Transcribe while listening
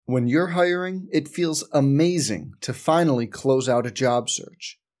When you're hiring, it feels amazing to finally close out a job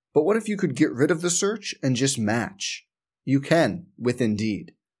search. But what if you could get rid of the search and just match? You can with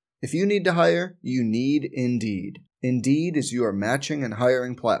Indeed. If you need to hire, you need Indeed. Indeed is your matching and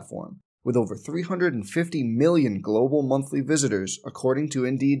hiring platform. With over 350 million global monthly visitors, according to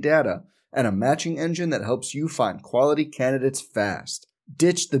Indeed data, and a matching engine that helps you find quality candidates fast.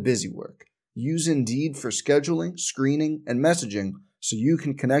 Ditch the busy work. Use Indeed for scheduling, screening, and messaging so you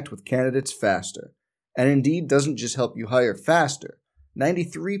can connect with candidates faster. And Indeed doesn't just help you hire faster.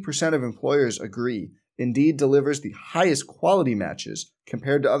 93% of employers agree Indeed delivers the highest quality matches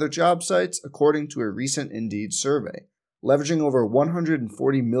compared to other job sites, according to a recent Indeed survey. Leveraging over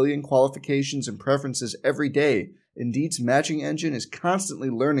 140 million qualifications and preferences every day, Indeed's matching engine is constantly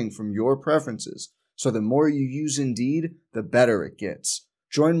learning from your preferences, so the more you use Indeed, the better it gets.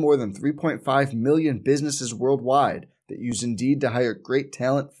 Join more than 3.5 million businesses worldwide that use Indeed to hire great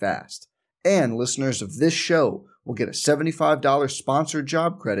talent fast. And listeners of this show will get a $75 sponsored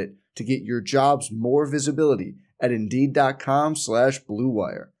job credit to get your jobs more visibility at Indeed.com/Blue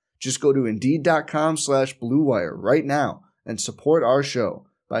Wire. Just go to Indeed.com/Blue Wire right now and support our show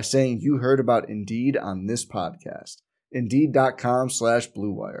by saying you heard about Indeed on this podcast.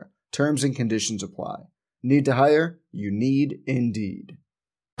 Indeed.com/Blue Wire. Terms and conditions apply. Need to hire? You need Indeed.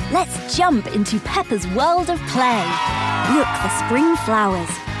 Let's jump into Peppa's world of play. Look for spring flowers,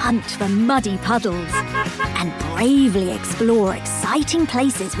 hunt for muddy puddles, and bravely explore exciting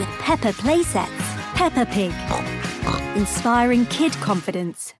places with Peppa playsets. Peppa Pig. Inspiring kid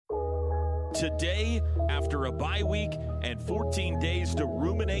confidence. Today, after a bye week and 14 days to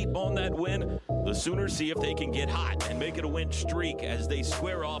ruminate on that win, the Sooners see if they can get hot and make it a win streak as they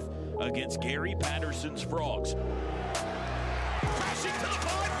square off against Gary Patterson's Frogs. Crashing to the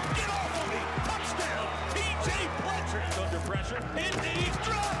five, get off of me, touchdown, T.J. Pletcher's under pressure, and he's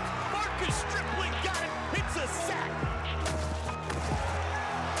dropped. Marcus Stripling got it, it's a sack.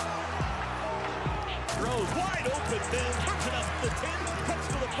 Throws wide open, then puts it up the 10, cuts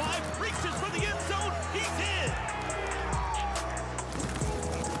to the 5, reaches for the end zone, he's in.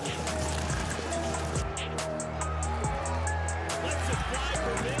 Lets it fly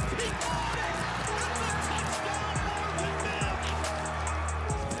for him, he got it! That's a touchdown, Marvin Mims!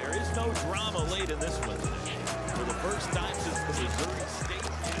 There is no drama late in this one. For the first time since the Missouri State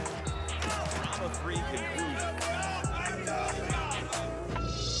game, drama-free conclusion.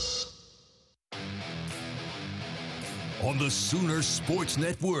 On the Sooner Sports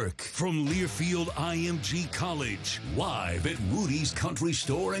Network from Learfield IMG College, live at Rudy's Country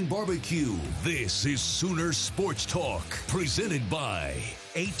Store and Barbecue. This is Sooner Sports Talk, presented by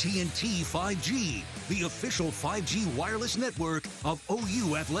AT&T 5G, the official 5G wireless network of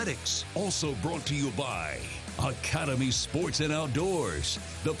OU Athletics. Also brought to you by Academy Sports and Outdoors,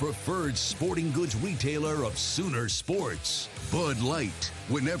 the preferred sporting goods retailer of Sooner Sports. Bud Light.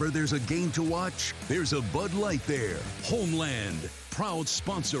 Whenever there's a game to watch, there's a Bud Light there. Homeland, proud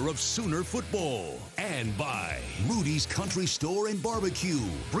sponsor of Sooner football. And by Rudy's Country Store and Barbecue,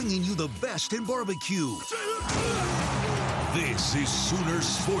 bringing you the best in barbecue. This is Sooner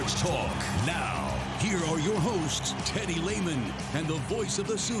Sports Talk. Now, here are your hosts, Teddy Lehman, and the voice of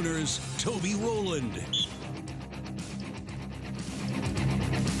the Sooners, Toby Rowland.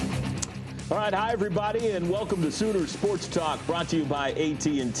 All right, hi everybody, and welcome to Sooner Sports Talk, brought to you by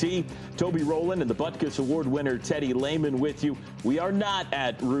AT&T. Toby Rowland and the Butkus Award winner Teddy Lehman with you. We are not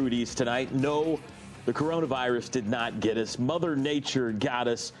at Rudy's tonight. No, the coronavirus did not get us. Mother Nature got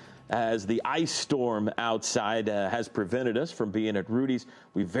us as the ice storm outside has prevented us from being at Rudy's.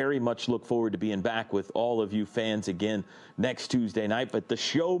 We very much look forward to being back with all of you fans again next Tuesday night, but the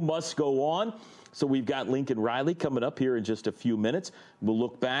show must go on. So we've got Lincoln Riley coming up here in just a few minutes. We'll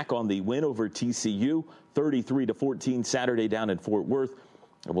look back on the win over TCU, 33-14 Saturday down in Fort Worth.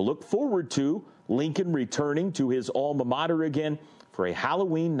 And we'll look forward to Lincoln returning to his alma mater again for a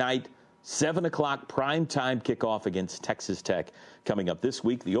Halloween night, 7 o'clock primetime kickoff against Texas Tech coming up this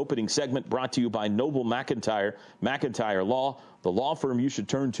week. The opening segment brought to you by Noble McIntyre Law, the law firm you should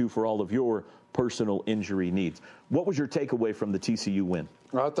turn to for all of your personal injury needs. What was your takeaway from the TCU win?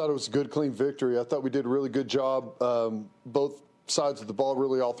 I thought it was a good, clean victory. I thought we did a really good job, both sides of the ball,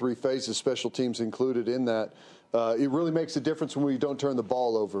 really all three phases, special teams included in that. It really makes a difference when we don't turn the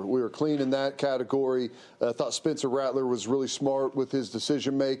ball over. We were clean in that category. I thought Spencer Rattler was really smart with his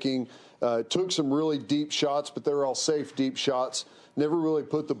decision-making. Took some really deep shots, but they were all safe, deep shots. Never really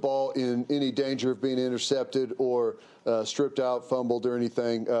put the ball in any danger of being intercepted or stripped out, fumbled, or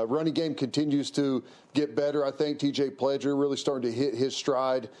anything. Running game continues to get better. I think T.J. Pledger really starting to hit his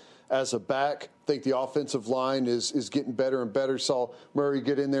stride as a back. I think the offensive line is getting better and better. Saw Murray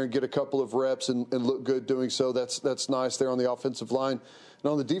get in there and get a couple of reps and look good doing so. That's nice there on the offensive line.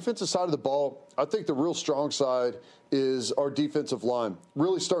 And on the defensive side of the ball, I think the real strong side is our defensive line.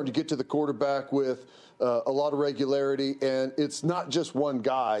 Really starting to get to the quarterback with a lot of regularity, and it's not just one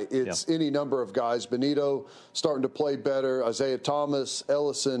guy. It's any number of guys. Benito starting to play better. Isaiah Thomas,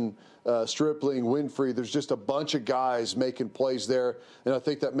 Ellison, Stripling, Winfrey. There's just a bunch of guys making plays there, and I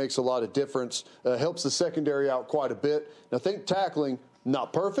think that makes a lot of difference. Helps the secondary out quite a bit. And I think tackling,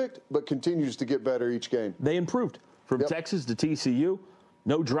 not perfect, but continues to get better each game. They improved from Texas to TCU.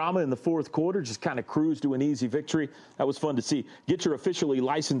 No drama in the fourth quarter, just kind of cruised to an easy victory. That was fun to see. Get your officially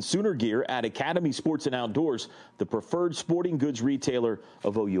licensed Sooner gear at Academy Sports and Outdoors, the preferred sporting goods retailer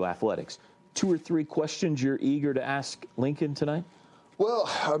of OU Athletics. 2 or 3 questions you're eager to ask Lincoln tonight? Well,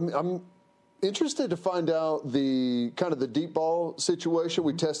 I'm interested to find out the kind of the deep ball situation.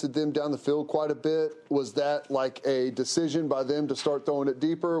 We tested them down the field quite a bit. Was that like a decision by them to start throwing it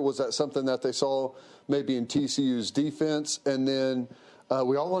deeper? Was that something that they saw maybe in TCU's defense? And then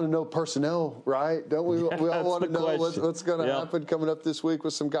we all want to know personnel, right? Don't we? We all want to know what's going to happen coming up this week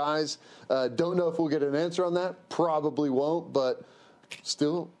with some guys. Don't know if we'll get an answer on that. Probably won't, but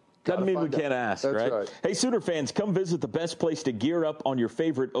still. Doesn't mean we can't ask, right? Hey, Sooner fans, come visit the best place to gear up on your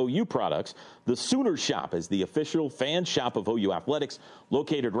favorite OU products. The Sooner Shop is the official fan shop of OU Athletics,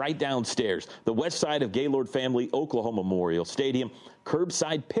 located right downstairs, the west side of Gaylord Family Oklahoma Memorial Stadium.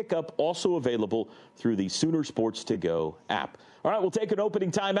 Curbside pickup also available through the Sooner Sports To Go app. All right, we'll take an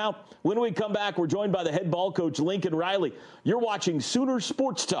opening timeout. When we come back, we're joined by the head ball coach, Lincoln Riley. You're watching Sooner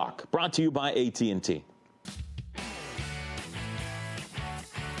Sports Talk, brought to you by AT&T.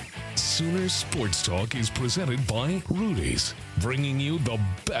 Sooner Sports Talk is presented by Rudy's, bringing you the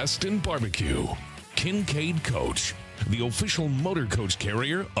best in barbecue. Kincaid Coach, the official motor coach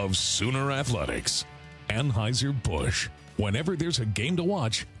carrier of Sooner Athletics. Anheuser-Busch, whenever there's a game to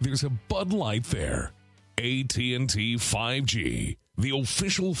watch, there's a Bud Light there. AT&T 5G, the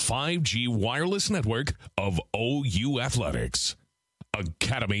official 5G wireless network of OU Athletics.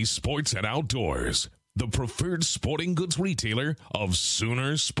 Academy Sports and Outdoors, the preferred sporting goods retailer of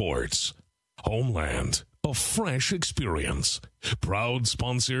Sooner Sports. Homeland, a fresh experience. Proud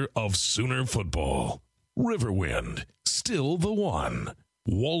sponsor of Sooner football. Riverwind, still the one.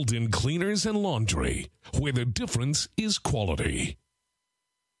 Walden Cleaners and Laundry, where the difference is quality.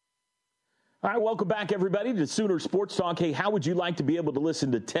 All right, welcome back, everybody, to Sooner Sports Talk. Hey, how would you like to be able to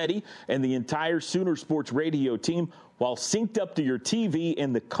listen to Teddy and the entire Sooner Sports radio team while synced up to your TV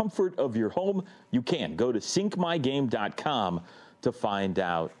in the comfort of your home? You can. Go to syncmygame.com to find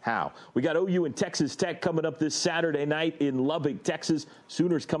out how. We got OU and Texas Tech coming up this Saturday night in Lubbock, Texas.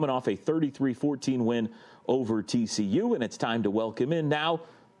 Sooners coming off a 33-14 win over TCU, and it's time to welcome in now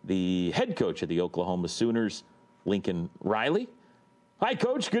the head coach of the Oklahoma Sooners, Lincoln Riley. Hi,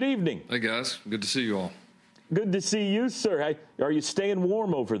 Coach. Good evening. Hey, guys. Good to see you all. Good to see you, sir. Are you staying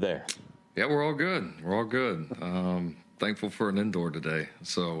warm over there? Yeah, we're all good. We're all good. Thankful for an indoor today,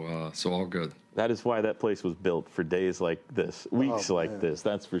 so all good. That is why that place was built for days like this, weeks like this.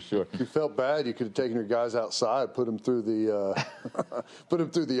 That's for sure. If you felt bad, you could have taken your guys outside, put them through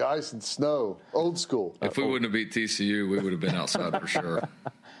the ice and snow. Old school. If we wouldn't have beat TCU, we would have been outside for sure.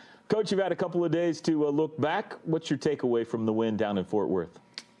 Coach, you've had a couple of days to look back. What's your takeaway from the win down in Fort Worth?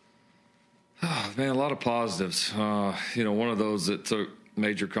 Oh, man, a lot of positives. One of those that took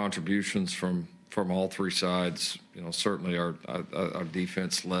major contributions from all three sides. Certainly our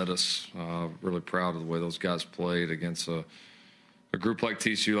defense led us. Really proud of the way those guys played against a group like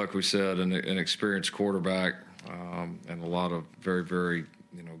TCU, like we said, and an experienced quarterback, and a lot of very, very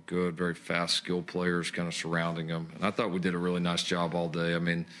good, very fast, skilled players kind of surrounding them. And I thought we did a really nice job all day. I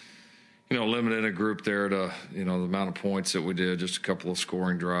mean, limiting a group there to, the amount of points that we did, just a couple of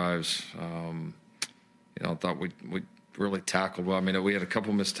scoring drives. I thought we really tackled well. I mean, we had a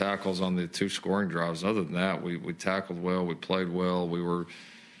couple missed tackles on the 2 scoring drives. Other than that, we tackled well. We played well.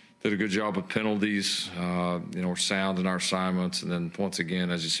 Did a good job with penalties. We're sound in our assignments. And then once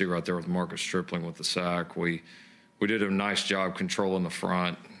again, as you see right there with Marcus Stripling with the sack, we did a nice job controlling the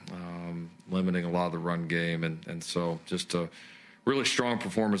front, limiting a lot of the run game. And so just a really strong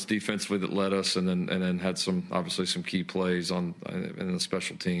performance defensively that led us, and then had some key plays in the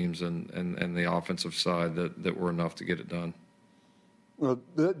special teams and the offensive side that were enough to get it done. Well,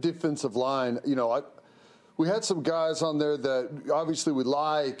 that defensive line, we had some guys on there that obviously we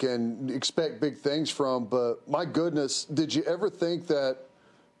like and expect big things from, but my goodness, did you ever think that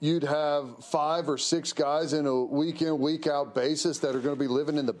you'd have 5 or 6 guys in a week-in, week-out basis that are going to be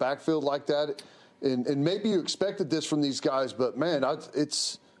living in the backfield like that? And maybe you expected this from these guys, but, man,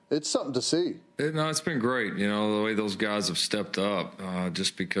 it's it's something to see. No, it's been great. You know, the way those guys have stepped up,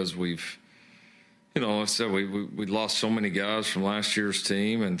 just because we've, you know, like I said, we lost so many guys from last year's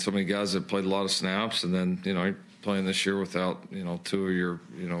team and so many guys that played a lot of snaps. And then, you know, you're playing this year without, you know, two of your,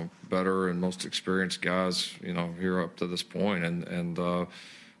 you know, better and most experienced guys, you know, here up to this point. And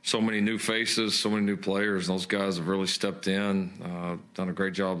so many new faces, so many new players. And those guys have really stepped in, done a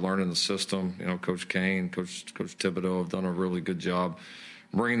great job learning the system. You know, Coach Kane, Coach Thibodeau have done a really good job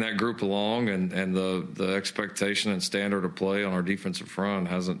bringing that group along, and the expectation and standard of play on our defensive front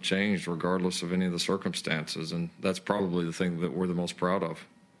hasn't changed regardless of any of the circumstances, and that's probably the thing that we're the most proud of.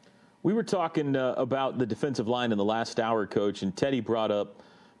 We were talking about the defensive line in the last hour, Coach, and Teddy brought up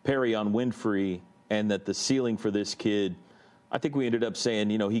Perry on Winfrey and that the ceiling for this kid, I think we ended up saying,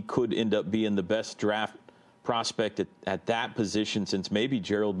 you know, he could end up being the best draft prospect at that position since maybe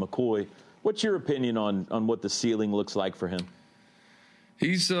Gerald McCoy. What's your opinion on what the ceiling looks like for him?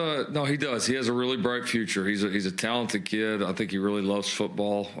 He's no, he does. He has a really bright future. He's a talented kid. I think he really loves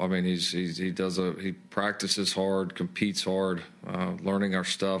football. I mean, he practices hard, competes hard, learning our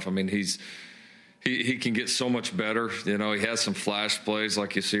stuff. I mean, he can get so much better. You know, he has some flash plays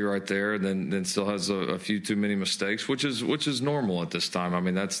like you see right there, and then still has a few too many mistakes, which is normal at this time. I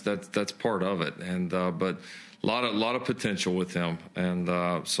mean, that's part of it. And but a lot of potential with him, and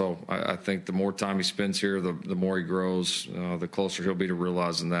so I think the more time he spends here, the more he grows, the closer he'll be to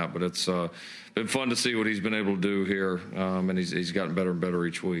realizing that. But it's been fun to see what he's been able to do here, and he's gotten better and better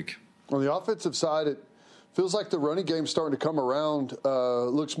each week. On the offensive side, it feels like the running game's starting to come around,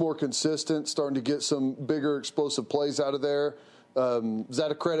 looks more consistent, starting to get some bigger explosive plays out of there. Is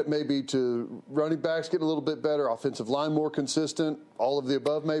that a credit maybe to running backs getting a little bit better, offensive line more consistent, all of the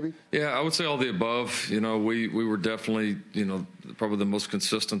above maybe? Yeah, I would say all the above. You know, we were definitely, you know, probably the most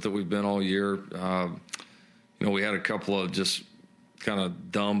consistent that we've been all year. You know, we had a couple of just kind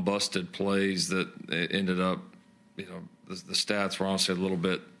of dumb, busted plays that ended up, you know, the stats were honestly a little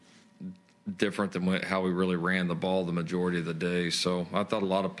bit different than how we really ran the ball the majority of the day. So I thought a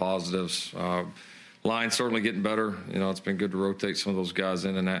lot of positives. Line certainly getting better. You know, it's been good to rotate some of those guys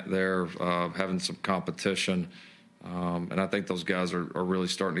in and there, having some competition. And I think those guys are really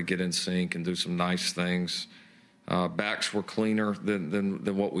starting to get in sync and do some nice things. Backs were cleaner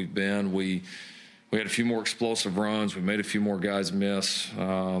than what we've been. We had a few more explosive runs. We made a few more guys miss.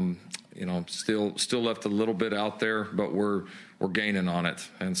 You know, still left a little bit out there, but we're gaining on it.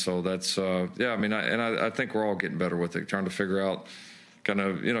 And so that's, yeah, I mean, I think we're all getting better with it, trying to figure out kind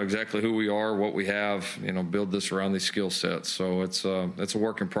of, you know, exactly who we are, what we have, you know, build this around these skill sets. So it's a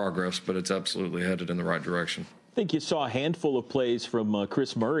work in progress, but it's absolutely headed in the right direction. I think you saw a handful of plays from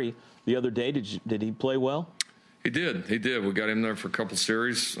Chris Murray the other day. Did he play well? He did. We got him there for a couple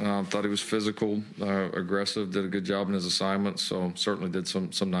series. Thought he was physical, aggressive, did a good job in his assignment. So certainly did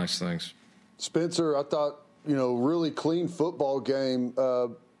some nice things. Spencer, I thought, you know, really clean football game.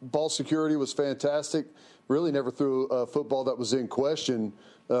 Ball security was fantastic. Really never threw a football that was in question.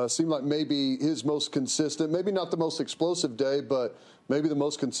 Seemed like maybe his most consistent, maybe not the most explosive day, but maybe the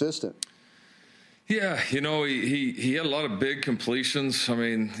most consistent. Yeah, you know, he had a lot of big completions. I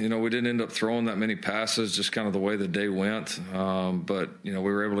mean, you know, we didn't end up throwing that many passes, just kind of the way the day went. But, you know,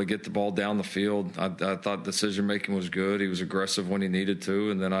 we were able to get the ball down the field. I thought decision-making was good. He was aggressive when he needed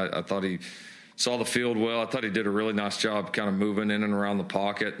to, and then I thought he saw the field well. I thought he did a really nice job kind of moving in and around the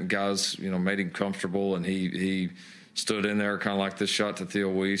pocket, and guys, you know, made him comfortable, and he stood in there kind of like this shot to Theo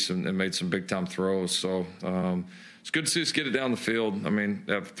Weiss and made some big-time throws. So it's good to see us get it down the field. I mean,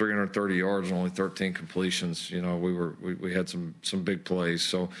 have 330 yards and only 13 completions. You know, we had some big plays.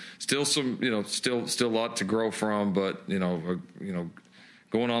 So still some, you know, still a lot to grow from, but, you know,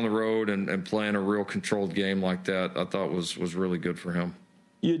 going on the road and playing a real controlled game like that, I thought was really good for him.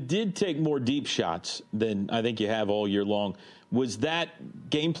 You did take more deep shots than I think you have all year long. Was that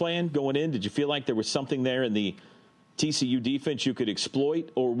game plan going in? Did you feel like there was something there in the TCU defense you could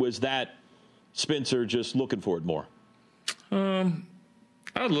exploit, or was that Spencer just looking for it more? I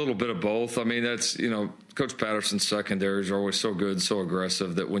had a little bit of both. I mean, that's, you know, Coach Patterson's secondaries are always so good, so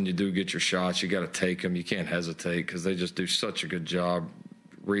aggressive that when you do get your shots, you got to take them. You can't hesitate because they just do such a good job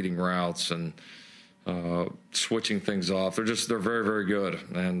reading routes and switching things off. They're very, very good.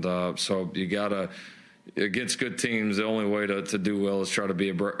 And so you got to, against good teams, the only way to do well is try to be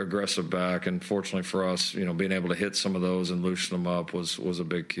aggressive back. And fortunately for us, you know, being able to hit some of those and loosen them up was a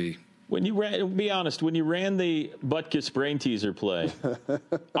big key. When you ran, be honest, when you ran the Butkus brain teaser play,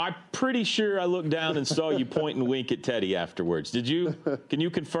 I'm pretty sure I looked down and saw you point and wink at Teddy afterwards. Did you? Can you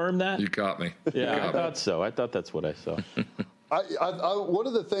confirm that? You caught me. Yeah, I thought so. I thought that's what I saw. One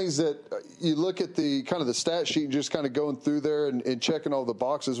of the things that you look at the kind of the stat sheet and just kind of going through there and checking all the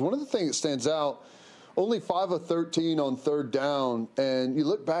boxes, one of the things that stands out, only 5 of 13 on third down, and you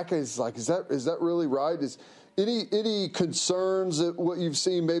look back and it's like, is that really right? Is any concerns at what you've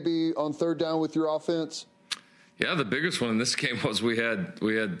seen maybe on third down with your offense? Yeah, the biggest one in this game was we had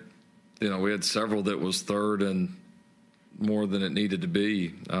several that was third and more than it needed to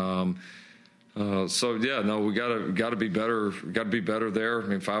be. We gotta be better. We gotta be better there. I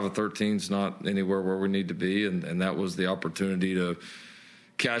mean, 5 of 13 is not anywhere where we need to be, and that was the opportunity to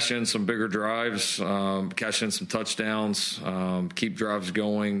cash in some bigger drives, cash in some touchdowns, keep drives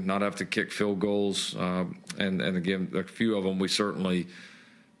going, not have to kick field goals, and again, a few of them we certainly.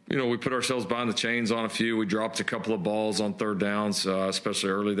 We put ourselves behind the chains on a few. We dropped a couple of balls on third downs, especially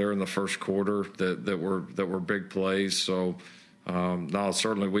early there in the first quarter that were big plays. So.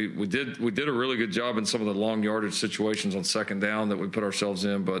 Certainly we did a really good job in some of the long yardage situations on second down that we put ourselves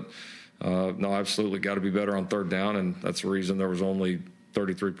in, but absolutely got to be better on third down, and that's the reason there was only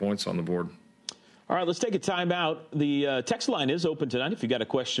 33 points on the board. All right, let's take a timeout. The text line is open tonight. If you got a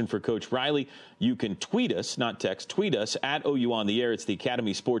question for Coach Riley, you can tweet us, not text, tweet us at OU on the air. It's the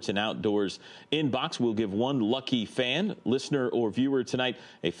Academy Sports and Outdoors inbox. We'll give one lucky fan, listener, or viewer tonight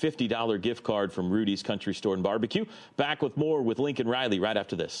a $50 gift card from Rudy's Country Store and Barbecue. Back with more with Lincoln Riley right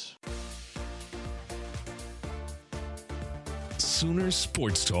after this. Sooner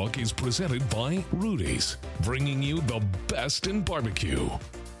Sports Talk is presented by Rudy's, bringing you the best in barbecue.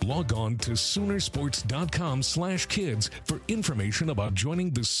 Log on to Soonersports.com/kids for information about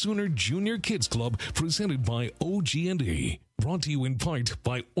joining the Sooner Junior Kids Club presented by OG&E. Brought to you in part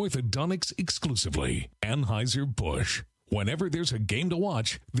by Orthodontics exclusively. Anheuser-Busch. Whenever there's a game to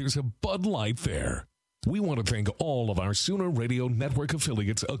watch, there's a Bud Light there. We want to thank all of our Sooner Radio Network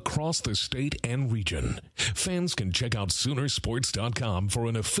affiliates across the state and region. Fans can check out Soonersports.com for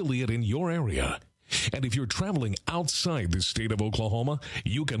an affiliate in your area. And if you're traveling outside the state of Oklahoma,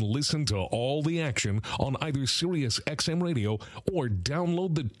 you can listen to all the action on either Sirius XM Radio or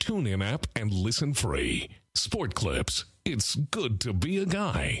download the TuneIn app and listen free. Sport Clips. It's good to be a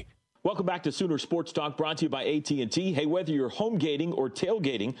guy. Welcome back to Sooner Sports Talk, brought to you by AT&T. Hey, whether you're home gating or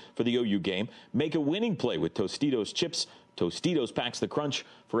tailgating for the OU game, make a winning play with Tostitos chips. Tostitos packs the crunch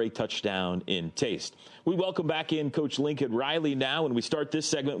for a touchdown in taste. We welcome back in Coach Lincoln Riley now, and we start this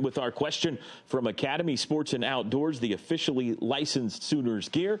segment with our question from Academy Sports and Outdoors, the officially licensed Sooners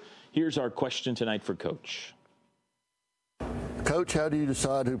gear. Here's our question tonight for Coach. Coach, how do you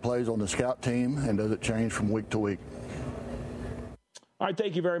decide who plays on the scout team, and does it change from week to week? All right,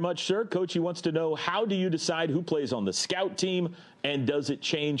 thank you very much, sir. Coach, he wants to know, how do you decide who plays on the scout team, and does it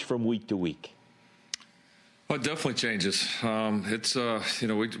change from week to week? Well, it definitely changes.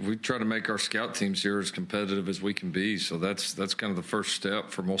 We try to make our scout teams here as competitive as we can be. So that's kind of the first step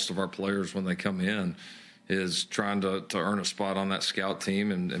for most of our players when they come in, is trying to earn a spot on that scout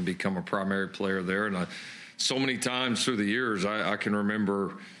team and become a primary player there. And so many times through the years, I can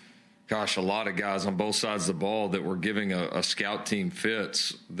remember, a lot of guys on both sides of the ball that were giving a scout team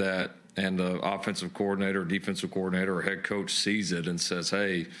fits and the offensive coordinator, defensive coordinator, or head coach sees it and says,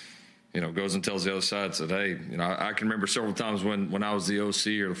 hey, goes and tells the other side, said, hey, I can remember several times when I was the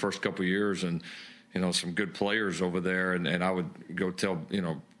OC or the first couple of years and, some good players over there. And I would go tell,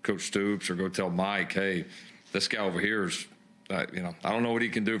 Coach Stoops or go tell Mike, hey, this guy over here is, I don't know what he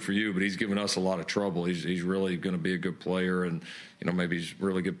can do for you, but he's given us a lot of trouble. He's really going to be a good player, and, maybe he's a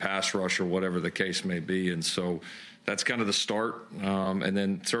really good pass rusher, whatever the case may be. And so that's kind of the start. And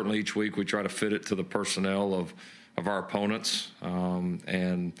then certainly each week we try to fit it to the personnel of our opponents.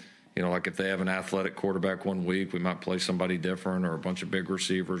 Like if they have an athletic quarterback one week, we might play somebody different, or a bunch of big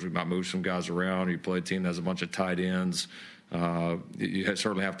receivers. We might move some guys around. Or you play a team that has a bunch of tight ends. You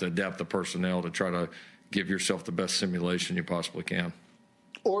certainly have to adapt the personnel to try to give yourself the best simulation you possibly can.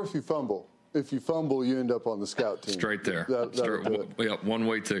 Or if you fumble. If you fumble, you end up on the scout team. Straight there.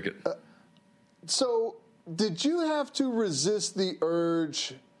 One-way ticket. So did you have to resist the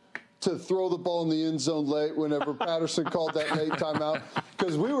urge to throw the ball in the end zone late whenever Patterson called that late timeout?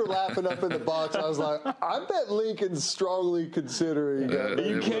 Because we were laughing up in the box. I was like, I bet Lincoln's strongly considering that.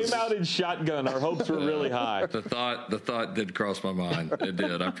 You came out in shotgun. Our hopes were really high. The thought did cross my mind. It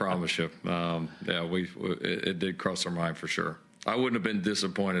did. I promise you. It did cross our mind for sure. I wouldn't have been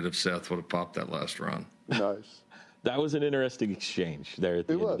disappointed if Seth would have popped that last run. Nice. That was an interesting exchange there at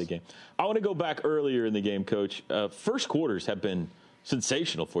the end of the game. I want to go back earlier in the game, Coach. First quarters have been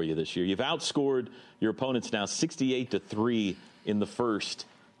sensational for you this year. You've outscored your opponents now 68-3 in the first.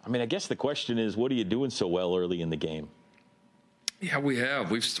 I mean, I guess the question is, what are you doing so well early in the game? Yeah, we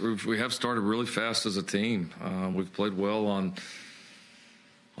have. We have started really fast as a team. We've played well on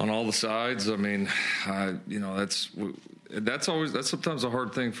all the sides. I mean, that's sometimes a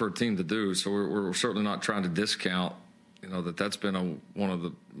hard thing for a team to do. So we're certainly not trying to discount, that's been one of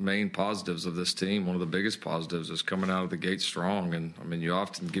the main positives of this team. One of the biggest positives is coming out of the gate strong. And I mean, you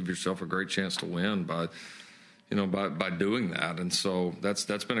often give yourself a great chance to win by doing that. And so that's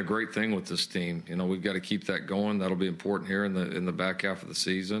been a great thing with this team. We've got to keep that going. That'll be important here in the back half of the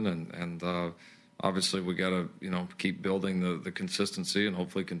season. And obviously we got to, keep building the consistency and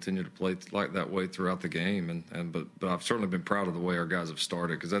hopefully continue to play like that way throughout the game. But I've certainly been proud of the way our guys have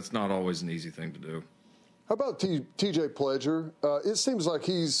started, because that's not always an easy thing to do. How about TJ Pledger? It seems like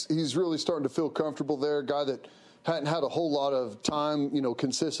he's really starting to feel comfortable there. A guy that hadn't had a whole lot of time,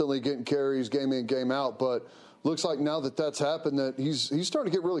 consistently getting carries game in, game out, but looks like now that's happened, that he's starting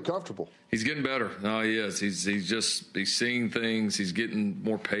to get really comfortable. He's getting better. No, he is. He's seeing things. He's getting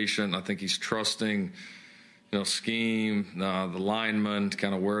more patient. I think he's trusting, scheme, the linemen,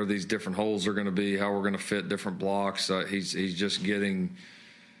 kind of where these different holes are going to be, how we're going to fit different blocks. He's just getting.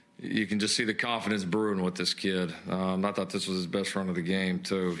 You can just see the confidence brewing with this kid. I thought this was his best run of the game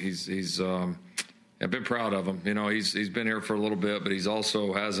too. I've been proud of him. He's been here for a little bit, but he's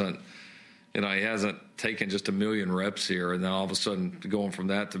also hasn't taken just a million reps here, and then all of a sudden going from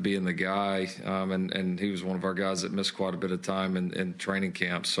that to being the guy. And he was one of our guys that missed quite a bit of time in training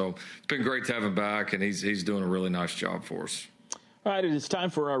camp. So it's been great to have him back, and he's doing a really nice job for us. All right, it is time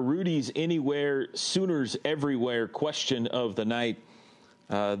for our Rudy's Anywhere, Sooners Everywhere question of the night.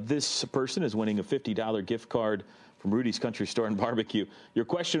 This person is winning a $50 gift card from Rudy's Country Store and Barbecue. Your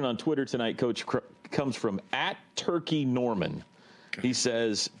question on Twitter tonight, Coach, comes from @TurkeyNorman. He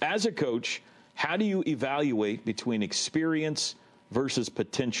says, as a coach, how do you evaluate between experience versus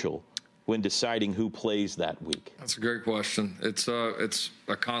potential when deciding who plays that week? That's a great question. It's a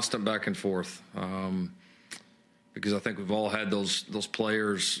constant back and forth, because I think we've all had those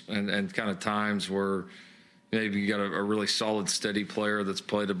players and kind of times where maybe you got a really solid, steady player that's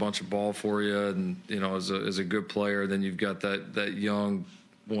played a bunch of ball for you and, is a good player. Then you've got that young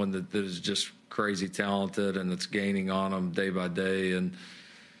one that is just crazy talented and it's gaining on them day by day. And,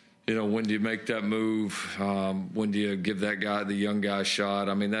 when do you make that move? When do you give the young guy a shot?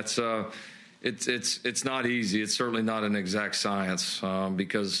 I mean, that's it's not easy. It's certainly not an exact science,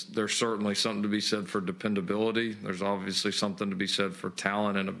 because there's certainly something to be said for dependability. There's obviously something to be said for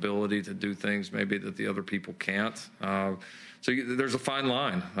talent and ability to do things maybe that the other people can't. So there's a fine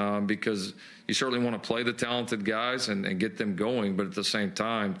line, because you certainly want to play the talented guys and get them going, but at the same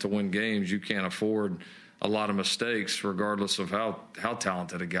time, to win games, you can't afford a lot of mistakes regardless of how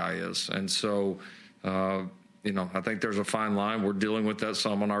talented a guy is. And so, I think there's a fine line. We're dealing with that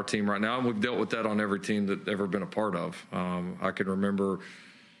some on our team right now, and we've dealt with that on every team that ever been a part of. I can remember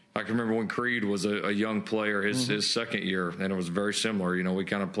when Creed was a young player, his second year, and it was very similar. We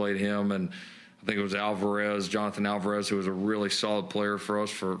kind of played him, and I think it was Jonathan Alvarez, who was a really solid player for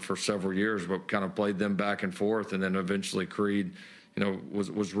us for several years, but kind of played them back and forth, and then eventually Creed,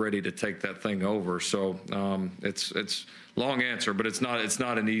 was ready to take that thing over. So it's long answer, but it's not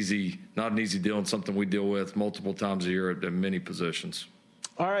an easy deal, and something we deal with multiple times a year at many positions.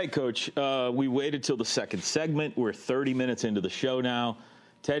 All right, Coach. We waited till the second segment. We're 30 minutes into the show now.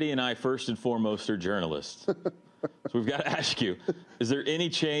 Teddy and I, first and foremost, are journalists. So we've got to ask you, is there any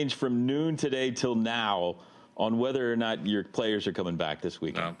change from noon today till now on whether or not your players are coming back this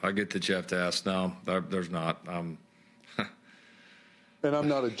weekend? No, I get that you have to ask. No, there's not. And I'm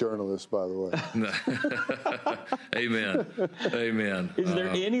not a journalist, by the way. Amen. Is there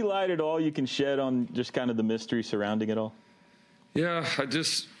any light at all you can shed on just kind of the mystery surrounding it all? Yeah, I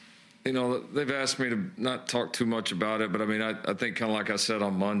just, they've asked me to not talk too much about it, but I mean, I think kind of like I said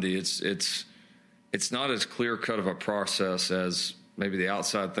on Monday, it's not as clear-cut of a process as maybe the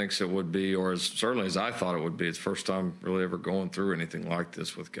outside thinks it would be, or certainly as I thought it would be. It's the first time really ever going through anything like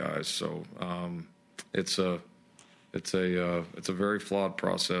this with guys. So it's a very flawed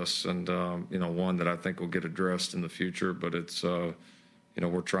process, and one that I think will get addressed in the future. But it's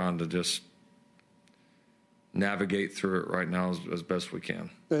we're trying to just navigate through it right now as best we can.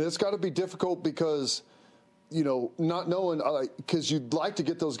 And it's got to be difficult because not knowing, because you'd like to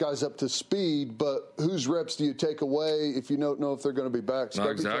get those guys up to speed, but whose reps do you take away if you don't know if they're going to be back? No,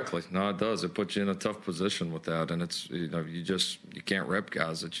 exactly. No, it does. It puts you in a tough position with that, and it's you can't rep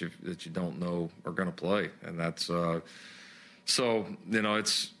guys that you don't know are going to play, and that's so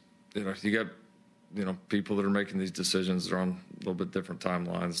it's you got people that are making these decisions. They're on a little bit different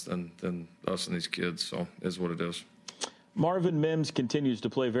timelines than us and these kids. So it is what it is. Marvin Mims continues to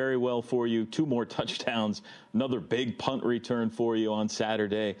play very well for you. 2 more touchdowns, another big punt return for you on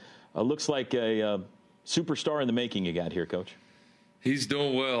Saturday. Looks like a superstar in the making you got here, Coach. He's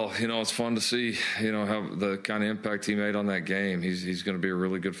doing well. It's fun to see, how the kind of impact he made on that game. He's going to be a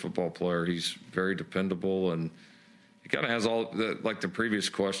really good football player. He's very dependable, and he kind of has all like the previous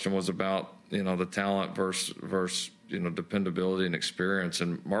question was about, the talent versus dependability and experience.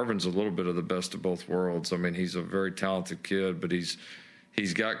 And Marvin's a little bit of the best of both worlds. I mean, he's a very talented kid, but he's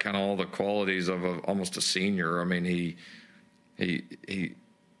got kind of all the qualities of almost a senior. I mean, he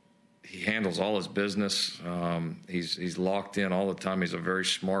handles all his business. He's locked in all the time. He's a very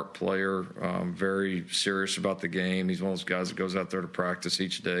smart player, very serious about the game. He's one of those guys that goes out there to practice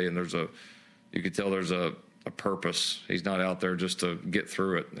each day, and you could tell there's a purpose. He's not out there just to get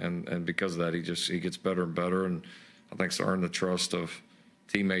through it, and because of that, he gets better and better, and I think it's earned the trust of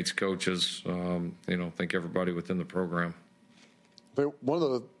teammates, coaches, I think everybody within the program. One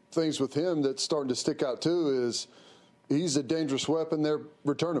of the things with him that's starting to stick out too is he's a dangerous weapon there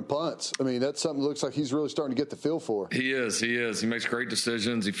returning punts. I mean, that's something that looks like he's really starting to get the feel for. He is. He makes great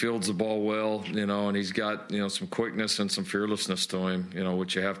decisions. He fields the ball well, and he's got, some quickness and some fearlessness to him,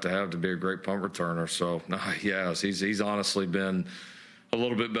 which you have to be a great punt returner. So, no, yes, he's honestly been a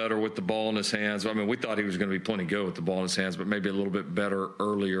little bit better with the ball in his hands. I mean, we thought he was going to be plenty good with the ball in his hands, but maybe a little bit better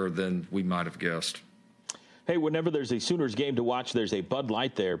earlier than we might have guessed. Hey, whenever there's a Sooners game to watch, there's a Bud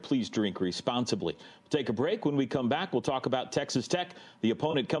Light there. Please drink responsibly. We'll take a break. When we come back, we'll talk about Texas Tech, the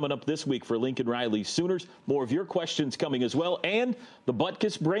opponent coming up this week for Lincoln Riley's Sooners. More of your questions coming as well, and the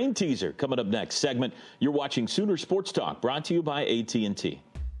Butkus Brain Teaser coming up next segment. You're watching Sooner Sports Talk, brought to you by AT&T.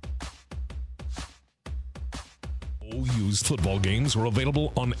 OU's football games are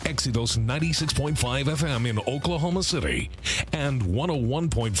available on Exodus 96.5 FM in Oklahoma City and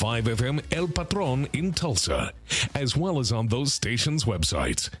 101.5 FM El Patron in Tulsa, as well as on those stations'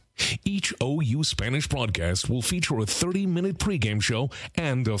 websites. Each OU Spanish broadcast will feature a 30-minute pregame show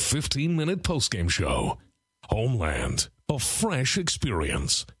and a 15-minute postgame show. Homeland, a fresh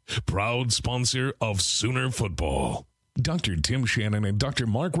experience. Proud sponsor of Sooner football. Dr. Tim Shannon and Dr.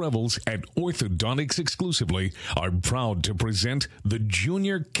 Mark Revels at Orthodontics Exclusively are proud to present the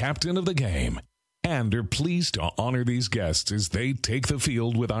junior captain of the game and are pleased to honor these guests as they take the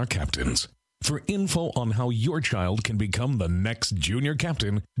field with our captains. For info on how your child can become the next junior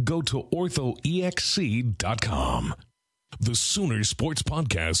captain, go to orthoexc.com. The Sooner Sports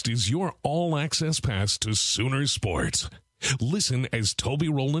Podcast is your all-access pass to Sooner Sports. Listen as Toby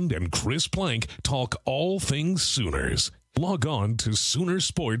Rowland and Chris Plank talk all things Sooners. Log on to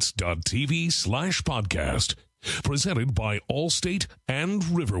Soonersports.tv/podcast. Presented by Allstate and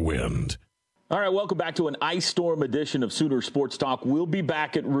Riverwind. All right, welcome back to an ice storm edition of Sooner Sports Talk. We'll be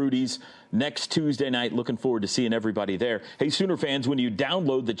back at Rudy's next Tuesday night. Looking forward to seeing everybody there. Hey, Sooner fans, when you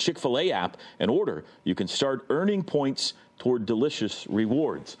download the Chick-fil-A app and order, you can start earning points toward delicious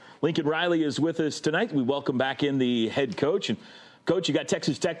rewards. Lincoln Riley is with us tonight. We welcome back in the head coach. And, Coach, you got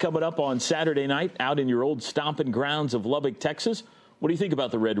Texas Tech coming up on Saturday night out in your old stomping grounds of Lubbock, Texas. What do you think about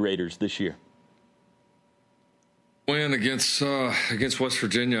the Red Raiders this year? Win against West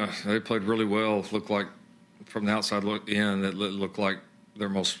Virginia. They played really well. Looked like, from the outside look in, it looked like their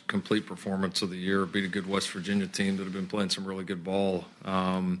most complete performance of the year. Beat a good West Virginia team that have been playing some really good ball.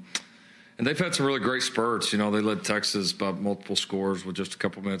 And they've had some really great spurts. They led Texas by multiple scores with just a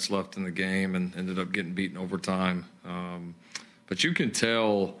couple minutes left in the game and ended up getting beaten overtime. But you can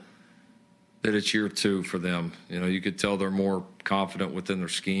tell that it's year 2 for them. You could tell they're more confident within their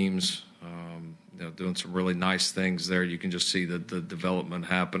schemes, doing some really nice things there. You can just see the development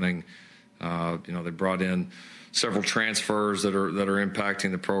happening. They brought in several transfers that are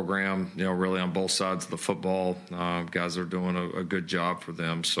impacting the program, really on both sides of the football. Guys are doing a good job for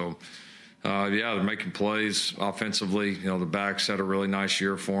them. So, they're making plays offensively. The backs had a really nice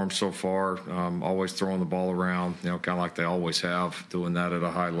year for them so far, always throwing the ball around, kind of like they always have, doing that at a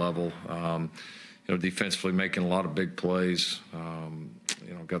high level. Defensively making a lot of big plays.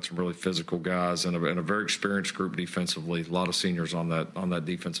 Got some really physical guys and a very experienced group defensively. A lot of seniors on that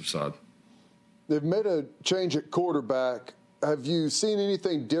defensive side. They've made a change at quarterback. Have you seen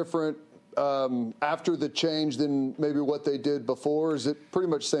anything different after the change than maybe what they did before? Is it pretty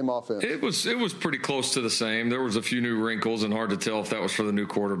much same offense? It was pretty close to the same. There was a few new wrinkles, and hard to tell if that was for the new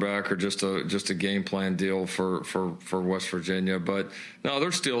quarterback or just a game plan deal for West Virginia. But no,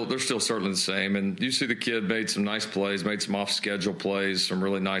 they're still certainly the same. And you see the kid made some nice plays, made some off schedule plays, some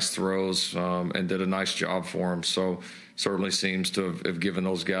really nice throws, and did a nice job for them. So certainly seems to have given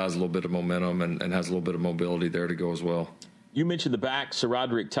those guys a little bit of momentum and has a little bit of mobility there to go as well. You mentioned the back, Sir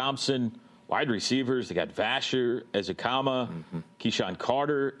Roderick Thompson, wide receivers. They got Vasher, Ezekama, Keyshawn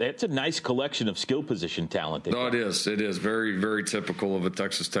Carter. That's a nice collection of skill position talent. No, it is. It is very, very typical of a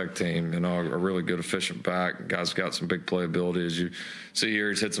Texas Tech team. A really good, efficient back. Guy's got some big playability. As you see here,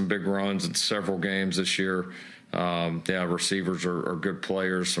 he's hit some big runs in several games this year. Receivers are good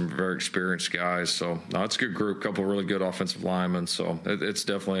players, some very experienced guys. So, no, it's a good group, couple of really good offensive linemen. So it's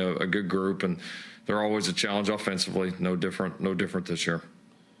definitely a good group, and they're always a challenge offensively. No different this year.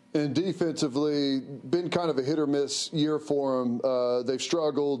 And defensively, been kind of a hit or miss year for them. They've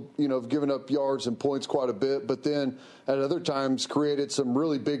struggled, given up yards and points quite a bit, but then at other times created some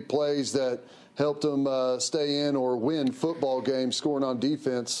really big plays that helped them stay in or win football games scoring on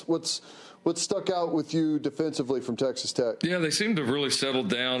defense. What's stuck out with you defensively from Texas Tech? Yeah, they seem to have really settled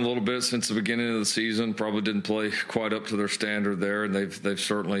down a little bit since the beginning of the season. Probably didn't play quite up to their standard there, and they've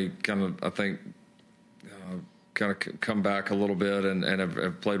certainly kind of, I think, come back a little bit and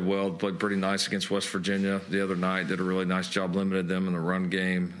have played well, played pretty nice against West Virginia the other night, did a really nice job, limited them in the run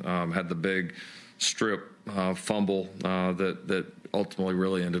game, had the big strip fumble that ultimately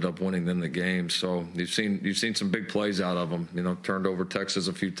really ended up winning them the game. So you've seen some big plays out of them, turned over Texas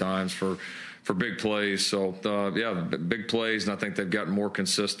a few times for big plays. So, big plays, and I think they've gotten more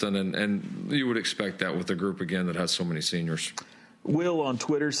consistent, and you would expect that with a group, again, that has so many seniors. Will on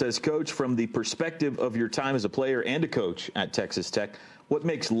Twitter says, Coach, from the perspective of your time as a player and a coach at Texas Tech, what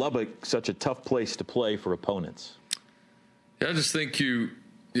makes Lubbock such a tough place to play for opponents? Yeah, I just think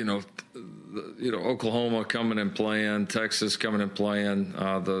Oklahoma coming and playing, Texas coming and playing,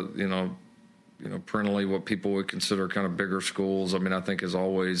 parentally what people would consider kind of bigger schools. I mean, I think is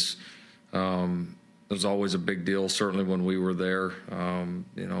always there's always a big deal. Certainly when we were there,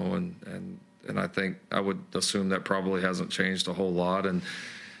 and I think I would assume that probably hasn't changed a whole lot. And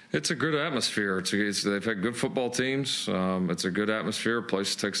it's a good atmosphere. They've had good football teams. It's a good atmosphere. A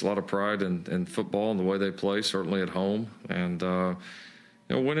place that takes a lot of pride in football and the way they play, certainly at home. And,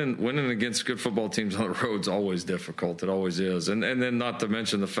 winning against good football teams on the road is always difficult. It always is. And then not to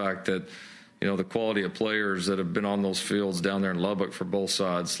mention the fact that, the quality of players that have been on those fields down there in Lubbock for both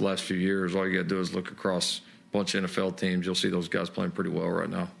sides the last few years, all you got to do is look across a bunch of NFL teams. You'll see those guys playing pretty well right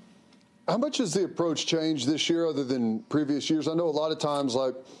now. How much has the approach changed this year other than previous years? I know a lot of times,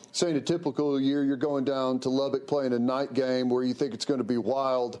 like, say in a typical year, you're going down to Lubbock playing a night game where you think it's going to be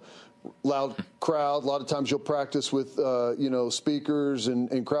wild, loud crowd. A lot of times you'll practice with, speakers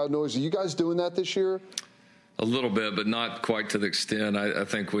and crowd noise. Are you guys doing that this year? A little bit, but not quite to the extent. I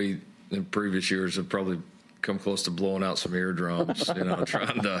think we, in previous years, have probably come close to blowing out some eardrums,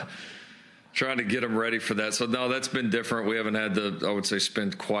 trying to get them ready for that. So, no, that's been different. We haven't had to, I would say,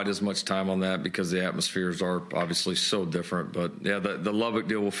 spend quite as much time on that because the atmospheres are obviously so different. But, yeah, the Lubbock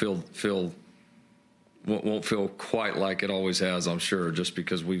deal will won't feel quite like it always has, I'm sure, just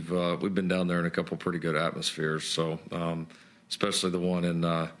because we've been down there in a couple pretty good atmospheres. So, especially the one in,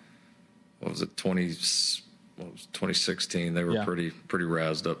 2016. They were pretty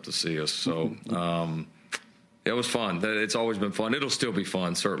razzed up to see us. So, it was fun. It's always been fun. It'll still be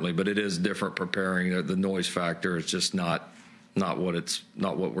fun, certainly, but it is different preparing. The noise factor is just not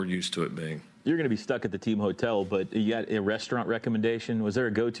what we're used to it being. You're going to be stuck at the team hotel, but you got a restaurant recommendation. Was there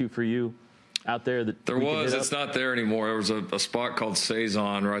a go-to for you out there? There was. It's not there anymore. There was a spot called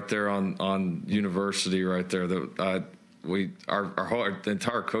Saison right there on University right there. That our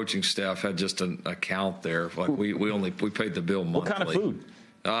entire coaching staff had just an account there. Like we paid the bill monthly. What kind of food?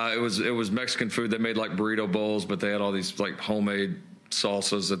 It was Mexican food. They made like burrito bowls, but they had all these like homemade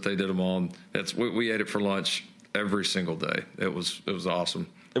salsas that they did them on. We ate it for lunch every single day. It was awesome.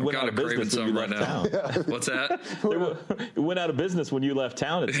 It went out of business when you left town. What's that? It went out of business when you left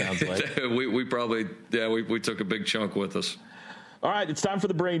town, it sounds like. we probably took a big chunk with us. All right, it's time for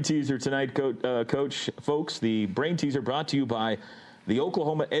the brain teaser tonight, Coach. Folks, the brain teaser brought to you by the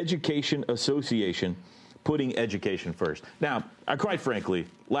Oklahoma Education Association, putting education first. Now, quite frankly,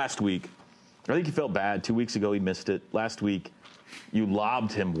 last week, I think you felt bad. 2 weeks ago, he missed it. Last week, you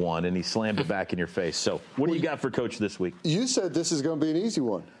lobbed him one, and he slammed it back in your face. So what do you got for Coach this week? You said this is going to be an easy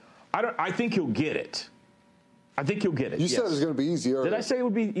one. I think he'll get it. I think he'll get it. You said it was going to be easy earlier. Did I say it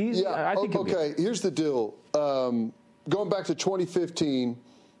would be easy? Yeah. I think okay, here's the deal. Going back to 2015,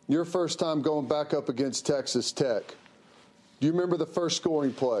 your first time going back up against Texas Tech. Do you remember the first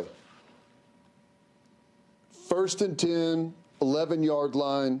scoring play? 1st and 10, 11-yard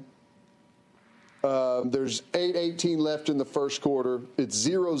line. There's 8:18 left in the first quarter. It's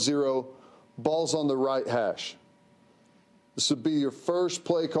 0-0. Ball's on the right hash. This would be your first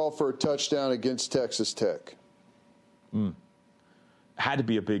play call for a touchdown against Texas Tech. Had to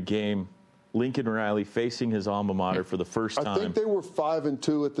be a big game. Lincoln Riley facing his alma mater for the first time. I think they were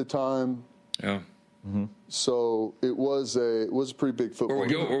 5-2 at the time. Yeah. Mm-hmm. So it was a pretty big football.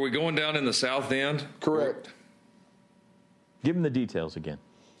 Were we going down in the south end? Correct. Give them the details again.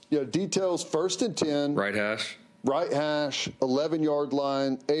 Yeah, details, 1st and 10. Right hash. Right hash, 11-yard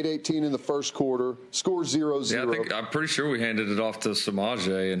line, 8:18 in the first quarter, score 0-0. Yeah, I'm pretty sure we handed it off to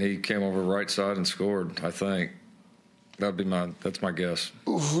Samaje, and he came over right side and scored, I think. That's my guess.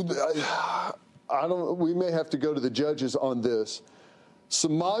 I don't. We may have to go to the judges on this.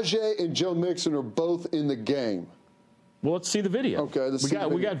 Samaje and Joe Mixon are both in the game. Well, let's see the video. Okay,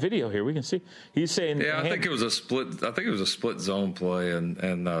 we got video here. We can see. He's saying. Yeah, I think it was a split. I think it was a split zone play, and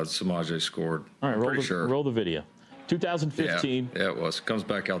Samaje scored. All right, roll the video. 2015. Yeah, it was. Comes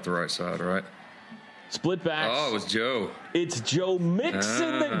back out the right side, right? Split backs. Oh, it was Joe. It's Joe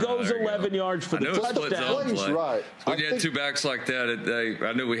Mixon that goes 11 yards for the touchdown. Right. When you had two backs like that,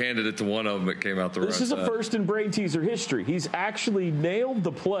 I knew we handed it to one of them. It came out the right side. This is a first in Brain Teaser history. He's actually nailed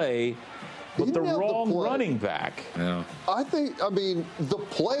the play, but the wrong running back. Yeah. I mean, the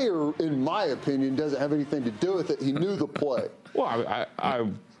player, in my opinion, doesn't have anything to do with it. He knew the play. Well,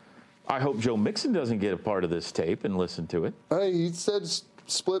 I hope Joe Mixon doesn't get a part of this tape and listen to it. Hey, he said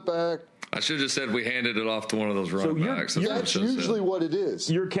split back. I should have just said we handed it off to one of those running backs. That's usually what it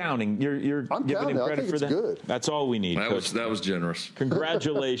is. You're counting. You're giving him credit for that. Good. That's all we need. That was generous.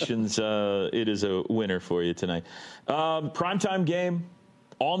 Congratulations. It is a winner for you tonight. Primetime game,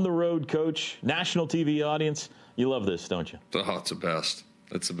 on the road, Coach, national TV audience. You love this, don't you? Oh, it's the best.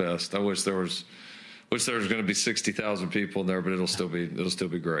 It's the best. I wish there was going to be 60,000 people in there, but it'll still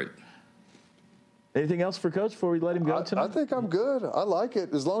be great. Anything else for Coach before we let him go tonight? I think I'm good. I like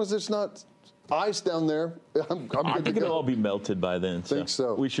it. As long as it's not ice down there, I'm good I think to go. it'll all be melted by then. I think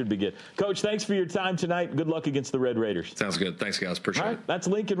so. We should be good. Coach, thanks for your time tonight. Good luck against the Red Raiders. Sounds good. Thanks, guys. Appreciate it. That's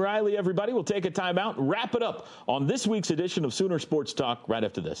Lincoln Riley, everybody. We'll take a timeout and wrap it up on this week's edition of Sooner Sports Talk right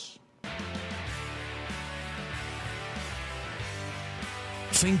after this.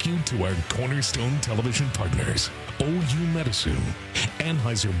 Thank you to our Cornerstone Television partners, OU Medicine,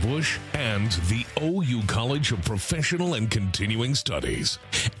 Anheuser-Busch, and the OU College of Professional and Continuing Studies,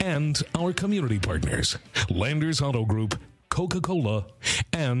 and our community partners, Landers Auto Group, Coca-Cola,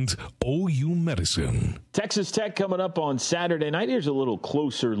 and OU Medicine. Texas Tech coming up on Saturday night. Here's a little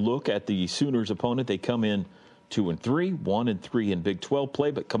closer look at the Sooners' opponent. They come in 2-3, 1-3 in Big 12 play,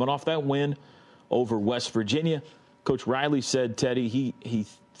 but coming off that win over West Virginia, Coach Riley said, Teddy, he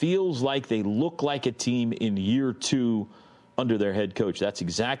feels like they look like a team in year 2 under their head coach. That's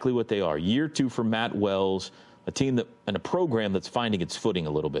exactly what they are. Year 2 for Matt Wells, a team and a program that's finding its footing a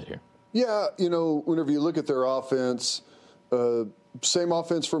little bit here. Yeah, whenever you look at their offense, same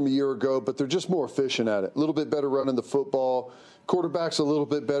offense from a year ago, but they're just more efficient at it. A little bit better running the football. Quarterback's a little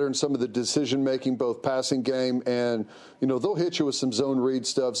bit better in some of the decision-making, both passing game and, they'll hit you with some zone read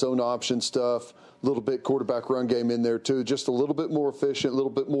stuff, zone option stuff, a little bit quarterback run game in there too, just a little bit more efficient, a little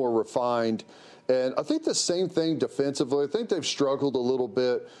bit more refined. And I think the same thing defensively. I think they've struggled a little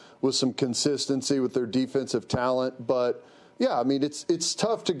bit with some consistency with their defensive talent. But, yeah, I mean, it's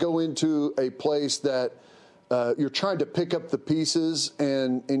tough to go into a place that you're trying to pick up the pieces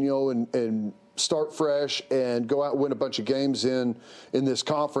and start fresh and go out and win a bunch of games in this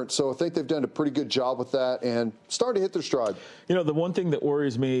conference. So I think they've done a pretty good job with that and starting to hit their stride. The one thing that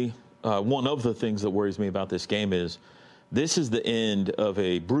worries me, one of the things that worries me about this game is this is the end of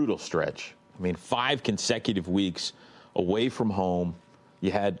a brutal stretch. I mean, 5 consecutive weeks away from home.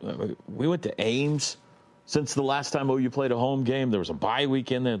 We went to Ames since the last time OU played a home game. There was a bye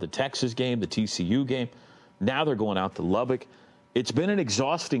week in there, the Texas game, the TCU game. Now they're going out to Lubbock. It's been an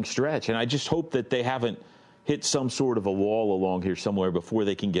exhausting stretch, and I just hope that they haven't hit some sort of a wall along here somewhere before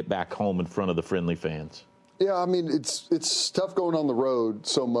they can get back home in front of the friendly fans. Yeah, I mean, it's tough going on the road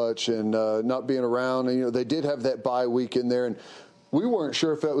so much and not being around. And, they did have that bye week in there, and we weren't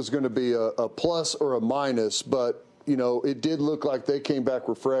sure if that was going to be a plus or a minus, but, it did look like they came back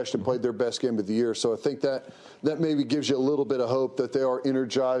refreshed and played their best game of the year. So I think that maybe gives you a little bit of hope that they are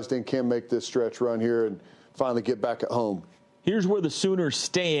energized and can make this stretch run here and finally get back at home. Here's where the Sooners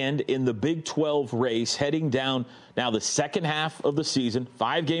stand in the Big 12 race, heading down now the second half of the season.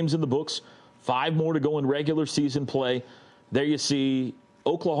 5 games in the books, 5 more to go in regular season play. There you see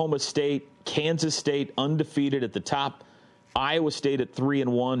Oklahoma State, Kansas State undefeated at the top, Iowa State at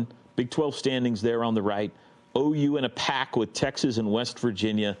 3-1, Big 12 standings there on the right. OU in a pack with Texas and West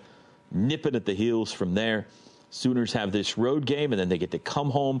Virginia, nipping at the heels from there. Sooners have this road game, and then they get to come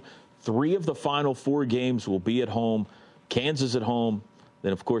home. 3 of the final 4 games will be at home. Kansas at home.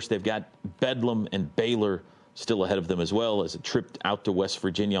 Then, of course, they've got Bedlam and Baylor still ahead of them as well as a trip out to West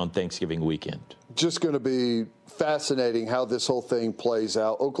Virginia on Thanksgiving weekend. Just going to be fascinating how this whole thing plays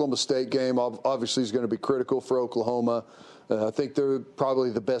out. Oklahoma State game obviously is going to be critical for Oklahoma. I think they're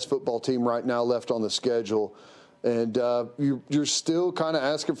probably the best football team right now left on the schedule. And you're still kind of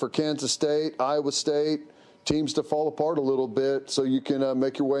asking for Kansas State, Iowa State, teams to fall apart a little bit so you can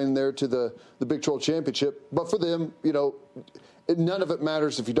make your way in there to the Big 12 championship. But for them, none of it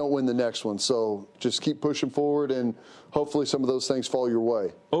matters if you don't win the next one. So just keep pushing forward, and hopefully some of those things fall your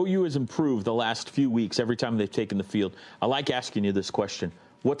way. OU has improved the last few weeks every time they've taken the field. I like asking you this question.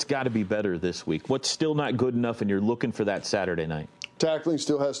 What's got to be better this week? What's still not good enough, and you're looking for that Saturday night? Tackling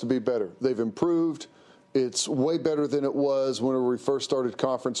still has to be better. They've improved. It's way better than it was whenever we first started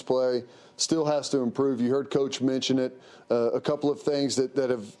conference play. Still has to improve. You heard Coach mention it. A couple of things that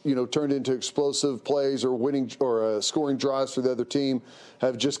have turned into explosive plays or winning or scoring drives for the other team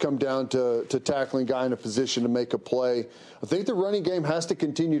have just come down to tackling guy in a position to make a play. I think the running game has to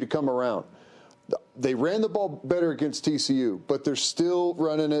continue to come around. They ran the ball better against TCU, but they're still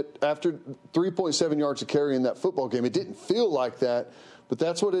running it after 3.7 yards of carry in that football game. It didn't feel like that, but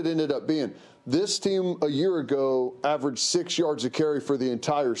that's what it ended up being. This team a year ago averaged 6 yards of carry for the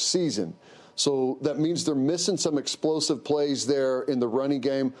entire season. So that means they're missing some explosive plays there in the running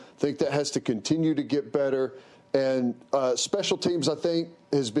game. I think that has to continue to get better. And special teams, I think,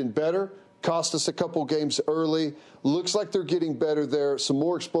 has been better. Cost us a couple games early. Looks like they're getting better there. Some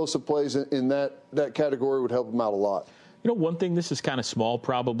more explosive plays in that category would help them out a lot. One thing, this is kind of small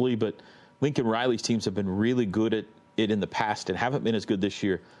probably, but Lincoln Riley's teams have been really good at it in the past and haven't been as good this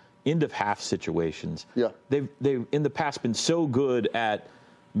year. End of half situations. Yeah. They've in the past been so good at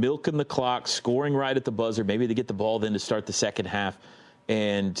milking the clock, scoring right at the buzzer. Maybe they get the ball then to start the second half.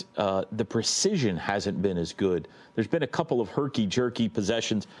 And the precision hasn't been as good. There's been a couple of herky-jerky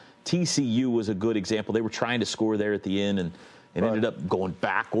possessions. TCU was a good example. They were trying to score there at the end and ended up going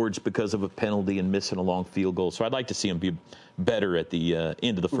backwards because of a penalty and missing a long field goal. So I'd like to see them be better at the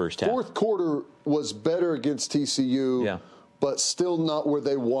end of the first half. Fourth quarter was better against TCU. But still not where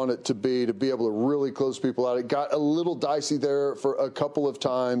they want it to be able to really close people out. It got a little dicey there for a couple of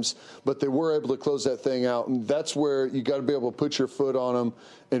times, but they were able to close that thing out. And that's where you got to be able to put your foot on them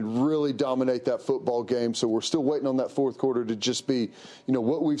and really dominate that football game. So we're still waiting on that fourth quarter to just be,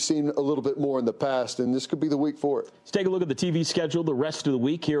 what we've seen a little bit more in the past, and this could be the week for it. Let's take a look at the TV schedule the rest of the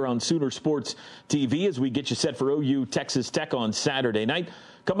week here on Sooner Sports TV as we get you set for OU Texas Tech on Saturday night.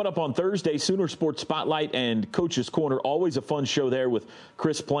 Coming up on Thursday, Sooner Sports Spotlight and Coach's Corner. Always a fun show there with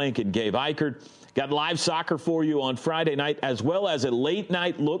Chris Plank and Gabe Eichert. Got live soccer for you on Friday night, as well as a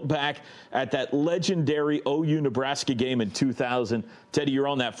late-night look back at that legendary OU-Nebraska game in 2000. Teddy, you're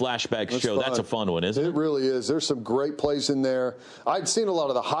on that flashback show. Fun. That's a fun one, isn't it? It really is. There's some great plays in there. I'd seen a lot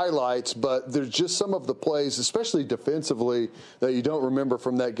of the highlights, but there's just some of the plays, especially defensively, that you don't remember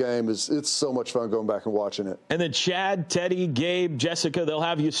from that game. It's so much fun going back and watching it. And then Chad, Teddy, Gabe, Jessica, they'll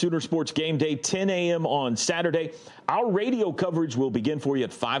have you Sooner Sports Game Day, 10 a.m. on Saturday. Our radio coverage will begin for you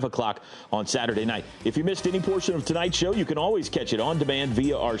at 5 o'clock on Saturday night. If you missed any portion of tonight's show, you can always catch it on demand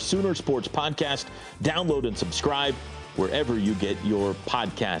via our Sooner Sports podcast. Download and subscribe wherever you get your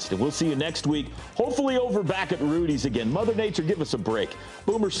podcast. And we'll see you next week, hopefully over back at Rudy's again. Mother Nature, give us a break.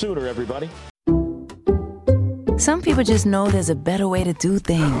 Boomer Sooner, everybody. Some people just know there's a better way to do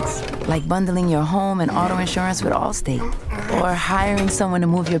things, like bundling your home and auto insurance with Allstate, or hiring someone to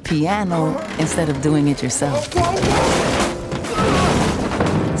move your piano instead of doing it yourself.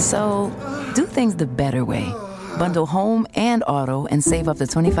 So, do things the better way. Bundle home and auto and save up to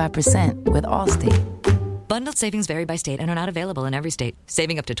 25% with Allstate. Bundled savings vary by state and are not available in every state.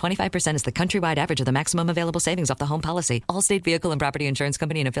 Saving up to 25% is the countrywide average of the maximum available savings off the home policy. Allstate Vehicle and Property Insurance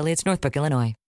Company and affiliates, Northbrook, Illinois.